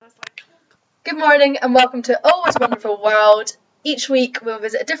Good morning and welcome to Oh What a Wonderful World. Each week we'll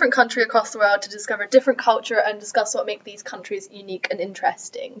visit a different country across the world to discover different culture and discuss what makes these countries unique and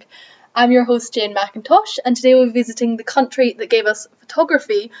interesting. I'm your host Jane McIntosh, and today we'll be visiting the country that gave us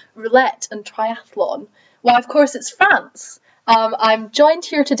photography, roulette and triathlon. Well, of course it's France. I'm joined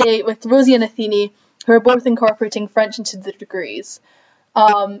here today with Rosie and Athene, who are both incorporating French into their degrees. Do you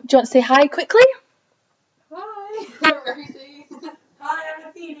want to say hi quickly? Hi, I'm Rosie. Hi, I'm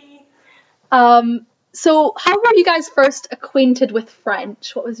Athene. So how were you guys first acquainted with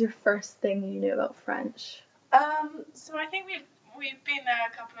French? What was your first thing you knew about French? So I think we've been there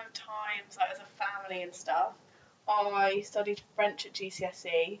a couple of times, like as a family and stuff. I studied French at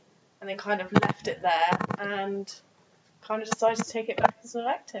GCSE and then kind of left it there and kind of decided to take it back as an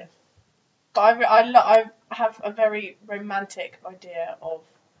elective. But I have a very romantic idea of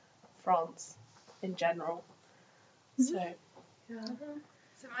France in general. So yeah.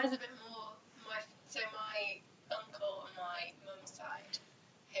 So mine's a bit more. My uncle on my mum's side,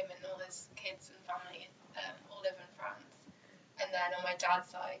 him and all his kids and family all live in France. And then on my dad's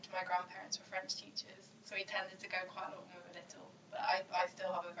side, my grandparents were French teachers, so we tended to go quite a lot when we were little. But I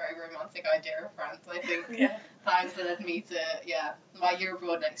still have a very romantic idea of France. I think that has led me to, my year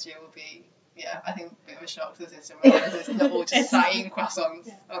abroad next year will be, I think a bit of a shock to the system. Whereas it's not all just satin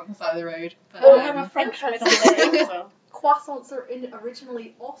croissants on the side of the road. But, we'll have a French head on there as well. Croissants are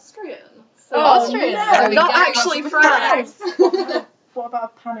originally Austrian. So Austrian? No, not actually France. What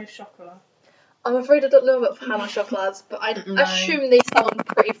about a pain au chocolat? I'm afraid I don't know about pain au chocolats, but I assume they sound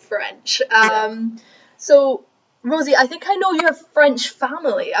pretty French. So, Rosie, I think I know you have French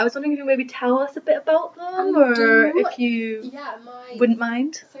family. I was wondering if you maybe tell us a bit about them, or if you wouldn't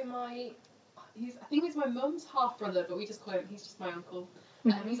mind. So I think he's my mum's half brother, but we just call him, he's just my uncle.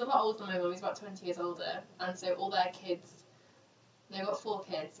 He's a lot older than my mum, he's about 20 years older, and so all their kids, they've got 4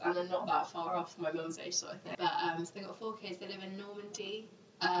 kids, and they're not that far off my mum's age sort of thing. But so they've got 4 kids, they live in Normandy,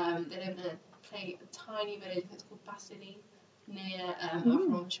 they live in a tiny village, it's called Bassiny, near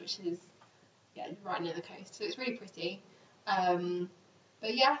Avranches, which is right near the coast, so it's really pretty.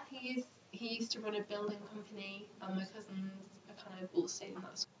 But yeah, he used to run a building company, and my cousins are kind of all staying in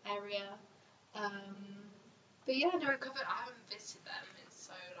that sort of area. But yeah, no, I haven't visited them in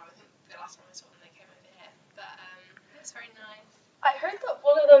so long. I think the last time I saw them they came over here. But it's very nice. I heard that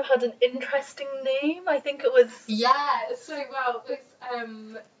one of them had an interesting name. I think it was... Yeah, so well, it's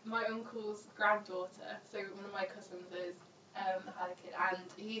my uncle's granddaughter, so one of my cousins is had a kid, and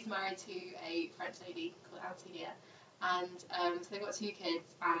he's married to a French lady called Antonia, and so they've got 2 kids,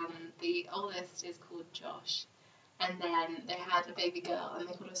 and the oldest is called Josh, and then they had a baby girl, and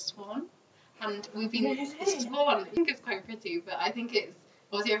they called her Swan, and we've been Swan. I think it's quite pretty, but I think it's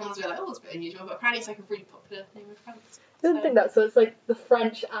obviously everyone's a bit like, oh, it's a bit unusual, but apparently it's like a really popular name in France. I didn't think that, so it's like the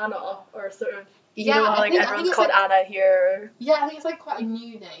French Anna, or sort of, I think everyone's called like, Anna here. Yeah, I think it's like quite a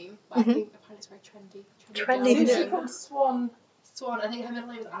new name, but I think apparently it's very trendy. Trendy. Is she called Swan? Swan, I think her middle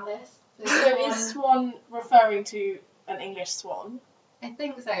name is Alice. So is Swan referring to an English swan? I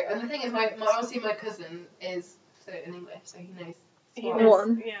think so, and the thing is, obviously my cousin is fluent in English, so he knows Swan.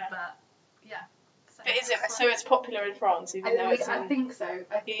 One. Yeah. But yeah. But is it so? It's popular in France, even though it's I think so.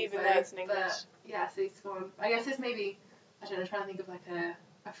 even though it's in English. But, yeah, so Swan. I guess it's maybe, I don't know, trying to think of like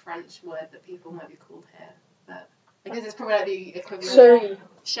a French word that people might be called here, but I guess it's probably like the equivalent.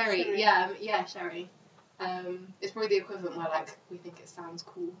 Sherry. Yeah, sherry. It's probably the equivalent where like we think it sounds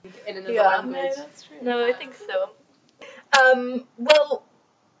cool in another language. No, that's true. No, I think so. Well,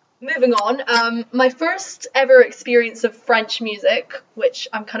 moving on. My first ever experience of French music, which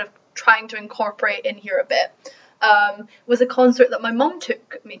I'm kind of trying to incorporate in here a bit, was a concert that my mum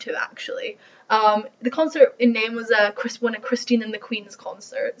took me to, actually. The concert in name was one of Christine and the Queen's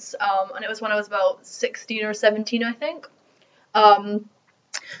concerts, and it was when I was about 16 or 17, I think.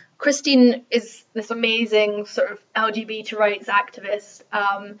 Christine is this amazing sort of LGBT rights activist,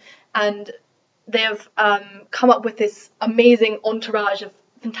 and they have come up with this amazing entourage of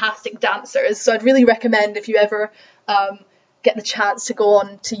fantastic dancers. So I'd really recommend, if you ever get the chance to go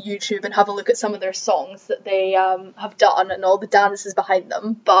on to YouTube and have a look at some of their songs that they have done and all the dances behind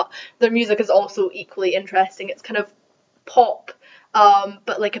them. But their music is also equally interesting. It's kind of pop,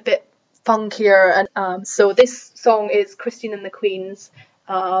 but like a bit funkier. And so this song is Christine and the Queens,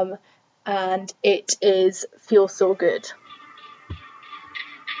 and it is Feel So Good.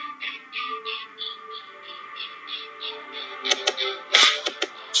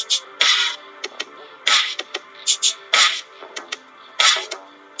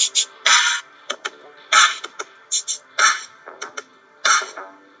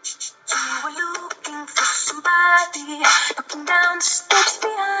 Looking down the steps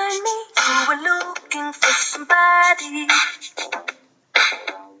behind me. You were somebody.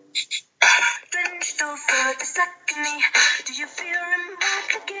 Drenched over the second. Do you feel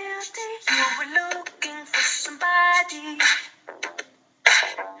remotely guilty? You were looking for somebody.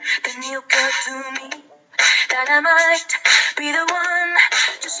 Then you occurred to me that I might be the one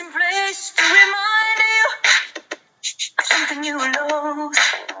just in place to remind you of something you loathe.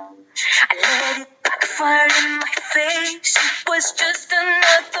 I let it backfire in my face. It was just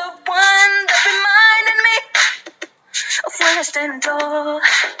another one that reminded me of where I stand tall.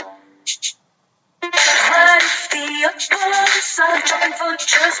 What if the opponents are dropping for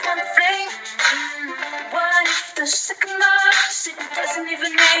just one flame? What if the second loss, it doesn't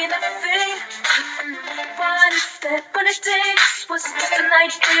even mean a thing? What if that politics was just an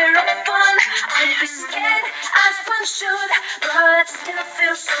idea of fun? I'd be scared as one should, but I'd still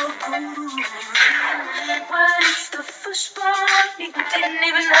feel so good. What if the firstborn, it didn't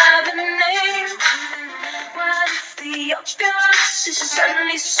even have a name? What if the obvious is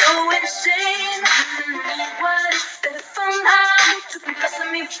suddenly so insane? What if they found out to because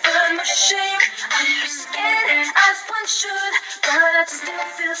of me felt no shame? I'd be scared as one should, but I'd still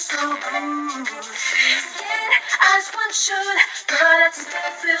feel so good. Scared as one should, but I'd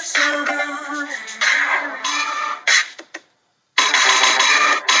still feel so good.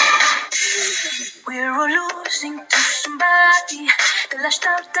 We're all losing to somebody. The lashed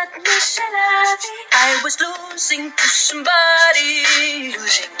out at me said I was losing to somebody.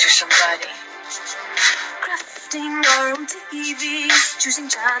 Losing to somebody. Crafting our own TVs, choosing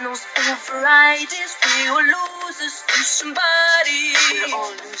channels over ideas. We all losers to somebody. We're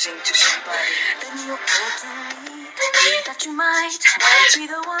all losing to somebody. Then you told to me that you might be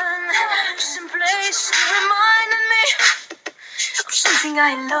the one, just in place to remind me of something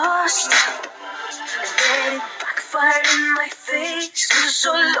I lost. Let it backfire in my face. Cause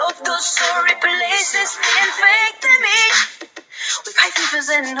all of those sorry places didn't fake to me. With high fevers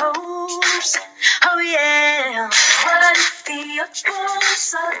and hopes. Oh yeah. What if the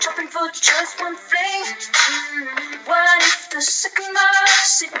opponents are dropping for just one flame? What if the second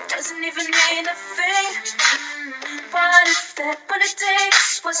loss, it doesn't even mean a thing? What if that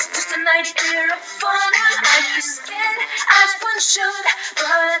politics was just an idea of fun? I'd be scared as one should,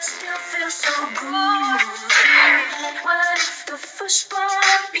 but I'd still feel so good. What if the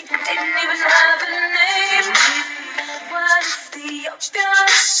firstborn, it didn't even have a name? What if the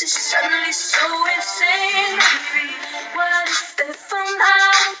obvious is suddenly so insane? What if they found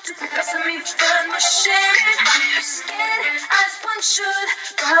out to because of me felt no shame? I'd be scared as one should,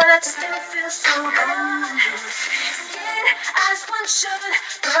 but I'd still feel so good. Scared as one should,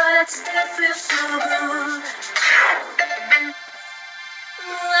 but I'd still feel so good.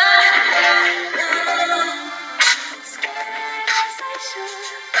 Scared as I should,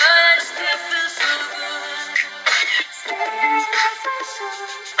 but I still feel so good. Scared as I should,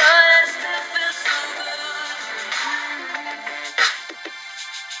 but I still feel so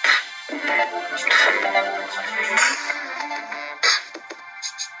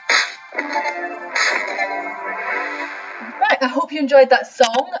Right, I hope you enjoyed that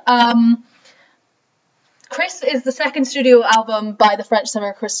song. Chris is the second studio album by the French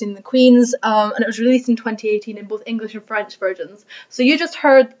singer Christine and the Queens, and it was released in 2018 in both English and French versions. So you just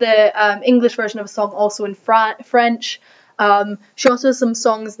heard the English version of a song also in French. She also has some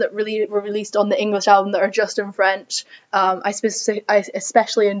songs that really were released on the English album that are just in French. I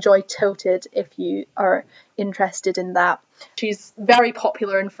especially enjoy Tilted if you are interested in that. She's very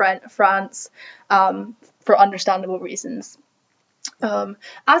popular in France for understandable reasons. As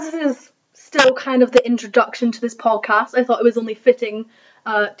it is still kind of the introduction to this podcast, I thought it was only fitting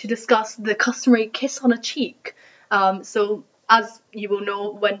to discuss the customary kiss on a cheek. So as you will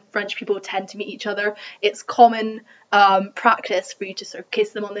know, when French people tend to meet each other, it's common practice for you to sort of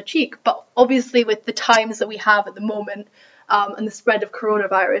kiss them on the cheek. But obviously with the times that we have at the moment and the spread of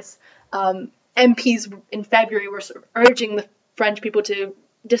coronavirus, MPs in February were sort of urging the French people to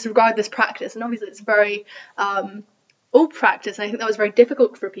disregard this practice. And obviously it's very old practice, and I think that was very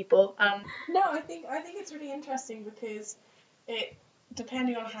difficult for people. No, I think it's really interesting because it,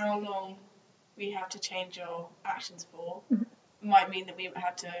 depending on how long we have to change our actions for, might mean that we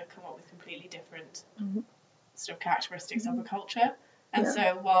have to come up with completely different sort of characteristics of a culture. And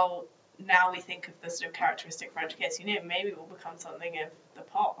so while now we think of the sort of characteristic French kiss, maybe it will become something of the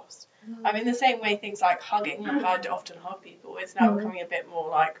past. I mean, the same way things like hugging, like I'd often hug people, it's now becoming a bit more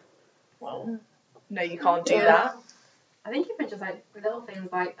like, well, no, you can't do that. I think even just like little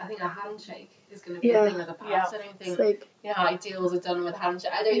things like I think a handshake is going to be Yeah. a thing of the past. Yeah. I don't think It's like, like deals are done with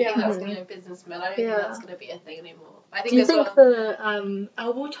handshake. I don't Yeah. think that's going to be businessmen. I don't think Yeah. that's going to be a thing anymore. I think do you as think well. the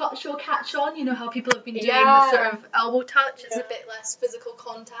elbow touch will catch on? You know how people have been doing Yeah. the sort of elbow touch? It's Yeah. a bit less physical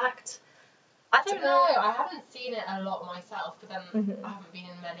contact. I don't know. I haven't seen it a lot myself, but then Mhm. I haven't been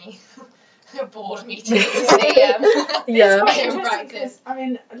in many board meetings. Yeah. Yeah. It's quite In interesting practice. because, I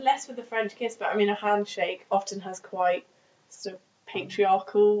mean, less with the French kiss, but I mean, a handshake often has quite sort of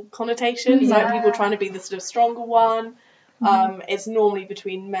patriarchal connotations, like Yeah. people trying to be the sort of stronger one. It's normally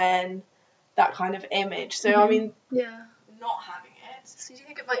between men, that kind of image. So, I mean, Yeah. not having it. So do you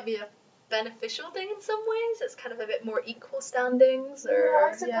think it might be a beneficial thing in some ways? It's kind of a bit more equal standings, or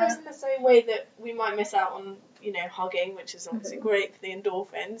I suppose in the same way that we might miss out on, you know, hugging, which is obviously great for the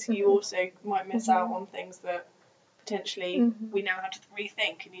endorphins, you also might miss out on things that potentially we now have to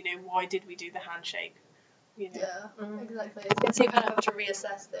rethink, and, you know, why did we do the handshake? You know? Yeah, exactly. So you kind of have to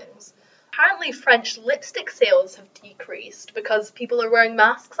reassess things. Apparently, French lipstick sales have decreased because people are wearing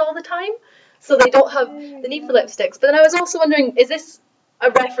masks all the time, so they don't have the need for lipsticks. But then I was also wondering, is this a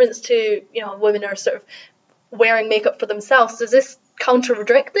reference to, you know, women are sort of wearing makeup for themselves? Does this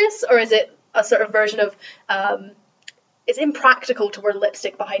contradict this, or is it a sort of version of it's impractical to wear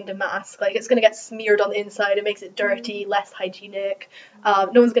lipstick behind a mask? Like, it's going to get smeared on the inside, it makes it dirty, less hygienic,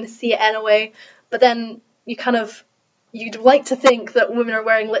 no one's going to see it anyway. But then you'd like to think that women are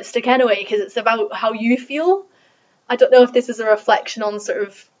wearing lipstick anyway because it's about how you feel. I don't know if this is a reflection on sort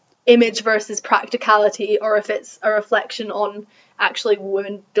of image versus practicality, or if it's a reflection on actually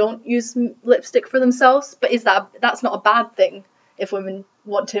women don't use lipstick for themselves. But that's not a bad thing if women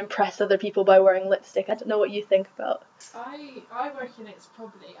want to impress other people by wearing lipstick. I don't know what you think about. I reckon it's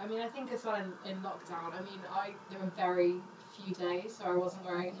probably. I mean, I think as well in lockdown. I mean, there were very few days, so I wasn't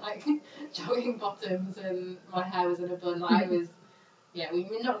wearing like jogging bottoms and my hair was in a bun. Like, I was, we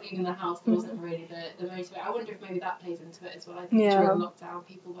were not leaving the house. There wasn't really the motivation. I wonder if maybe that plays into it as well. I think during lockdown,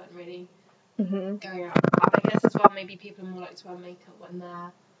 people weren't really going out. I guess as well, maybe people are more likely to wear makeup when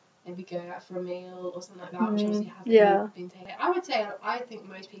they're maybe going out for a meal or something like that, which obviously hasn't been taken. I would say I think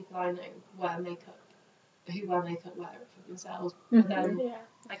most people I know who wear makeup wear it for themselves. But then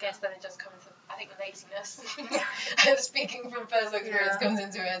I guess then it just comes to, I think, laziness. Speaking from personal experience comes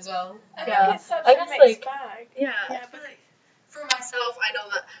into it as well. I think it's such I a guess, mixed bag. Yeah, but like, for myself, I know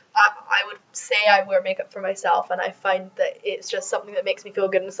that I would say I wear makeup for myself, and I find that it's just something that makes me feel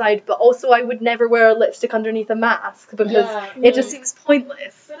good inside. But also, I would never wear a lipstick underneath a mask because it just seems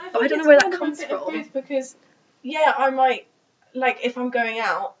pointless. But I don't know where that comes from. Both because, I might, like, if I'm going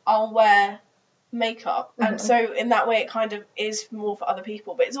out, I'll wear makeup, and so in that way it kind of is more for other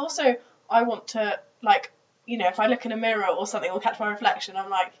people. But it's also, I want to, like, you know, if I look in a mirror or something or catch my reflection, I'm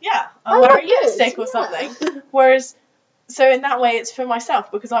like, I'm wearing lipstick or something. Whereas, so in that way it's for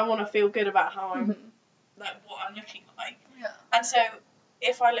myself because I want to feel good about how I'm, like, what I'm looking like. And so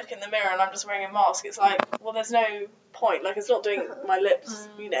if I look in the mirror and I'm just wearing a mask, it's like, well, there's no point. Like, it's not doing my lips,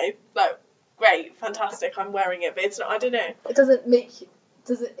 you know, like, great, fantastic, I'm wearing it, but it's not, I don't know. It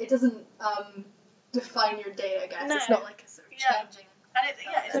doesn't define your day, I guess. No. It's not like a sort of changing. And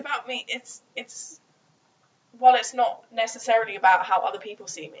it's about me. It's while it's not necessarily about how other people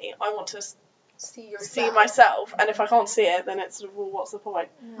see me, I want to see myself, and if I can't see it, then it's sort of, well, what's the point?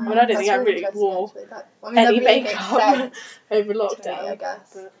 I mean, I don't think I really wore any makeup over lockdown, I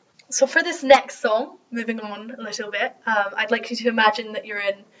guess. But. So for this next song, moving on a little bit, I'd like you to imagine that you're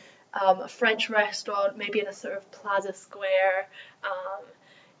in a French restaurant, maybe in a sort of plaza square.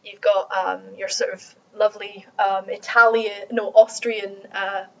 You've got your sort of lovely Austrian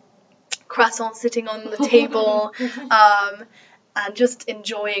croissant sitting on the table, and just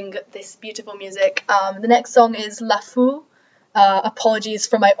enjoying this beautiful music. The next song is La Foule. Apologies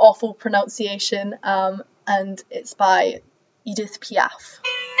for my awful pronunciation, and it's by Edith Piaf.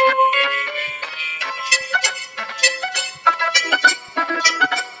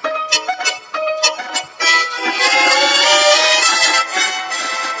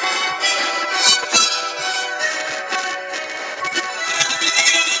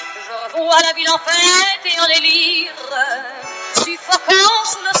 Je vois la ville en fête et en délire, suffocant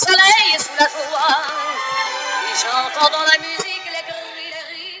sous le soleil et sous la joie. Et j'entends dans la musique les cris, les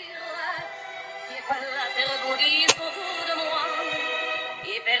rires qui éclatent et rebondissent autour de moi.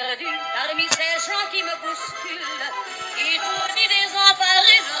 Et perdu parmi ces gens qui me bousculent, étourdi,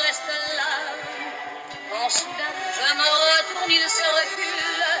 désemparé, je reste là. Quand soudain je me retourne, il se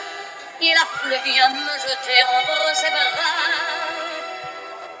recule, et la foule vient me jeter entre ses bras.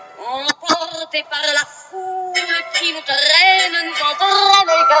 Emportés par la foule qui nous traîne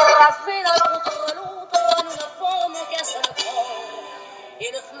écrasés l'un contre l'autre, nous ne formons qu'un seul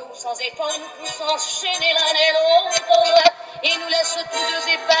sans effort, nous poussent enchaîner l'un et l'autre, et nous laissent tous deux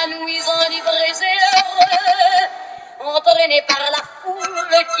épanouis, enivrés et heureux, entraînés par la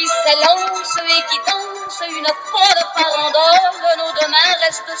foule qui s'élance et qui danse une folle farandole. Nos deux mains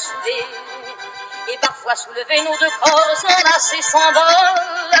restent soudées, et parfois soulevés, nos deux corps s'enlacent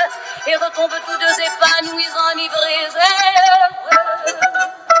s'envolent, et retombent tous deux épanouis, enivrés et heureux.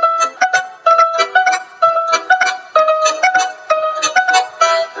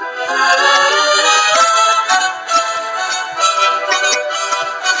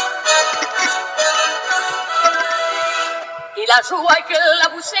 Et la joie que la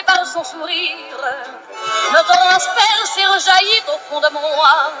bouche par son sourire me transperce et rejaillit au fond de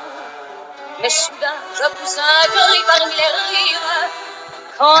moi. Mais soudain, je pousse un cri parmi les rires,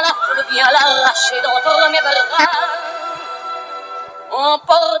 quand la foule vient l'arracher d'entre mes bras.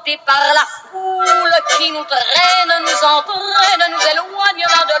 Emportés par la foule qui nous traîne, nous entraîne, nous éloigne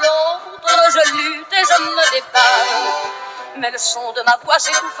l'un de l'autre, je lutte et je me débat. Mais le son de ma voix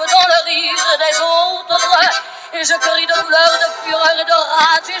s'étouffe dans le rire des autres, et je crie de douleur, de fureur et de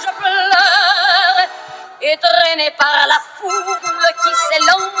rage, et je pleure. Et traîné par la foule qui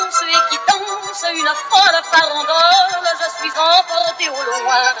s'élance et qui danse une folle farandole, je suis emporté au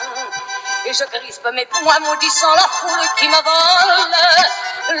loin, et je crispe mes poings maudissant la foule qui me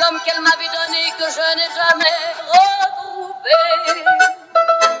vole l'homme qu'elle m'avait donné, que je n'ai jamais retrouvé.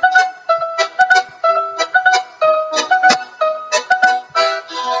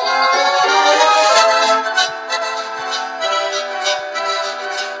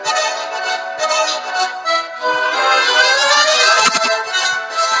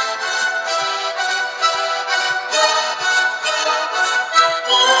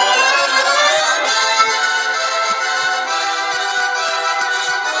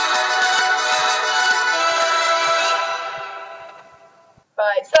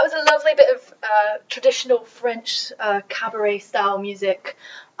 Right, so that was a lovely bit of traditional French cabaret style music.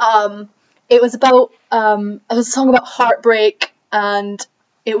 It was about it was a song about heartbreak, and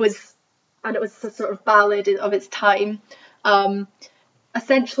it was a sort of ballad of its time.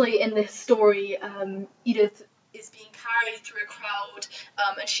 Essentially, in this story, Edith is being carried through a crowd,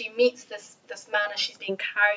 and she meets this man as she's being carried